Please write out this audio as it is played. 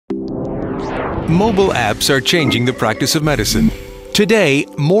Mobile apps are changing the practice of medicine. Today,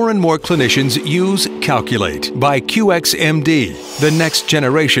 more and more clinicians use Calculate by QxMD, the next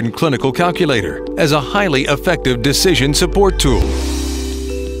generation clinical calculator, as a highly effective decision support tool.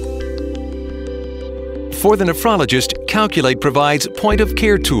 For the nephrologist, Calculate provides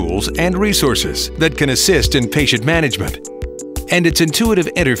point-of-care tools and resources that can assist in patient management, and its intuitive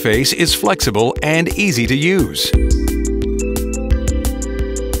interface is flexible and easy to use.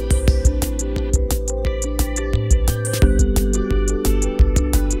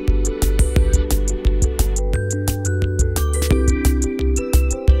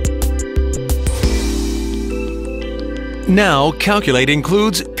 Now, Calculate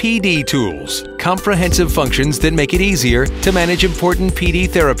includes PD tools, comprehensive functions that make it easier to manage important PD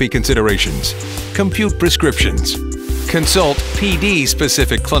therapy considerations, compute prescriptions, consult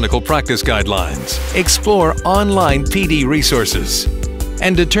PD-specific clinical practice guidelines, explore online PD resources,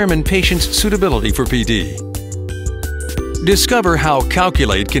 and determine patients' suitability for PD. Discover how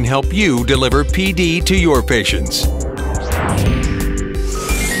Calculate can help you deliver PD to your patients.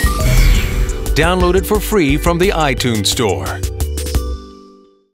 Download it for free from the iTunes Store.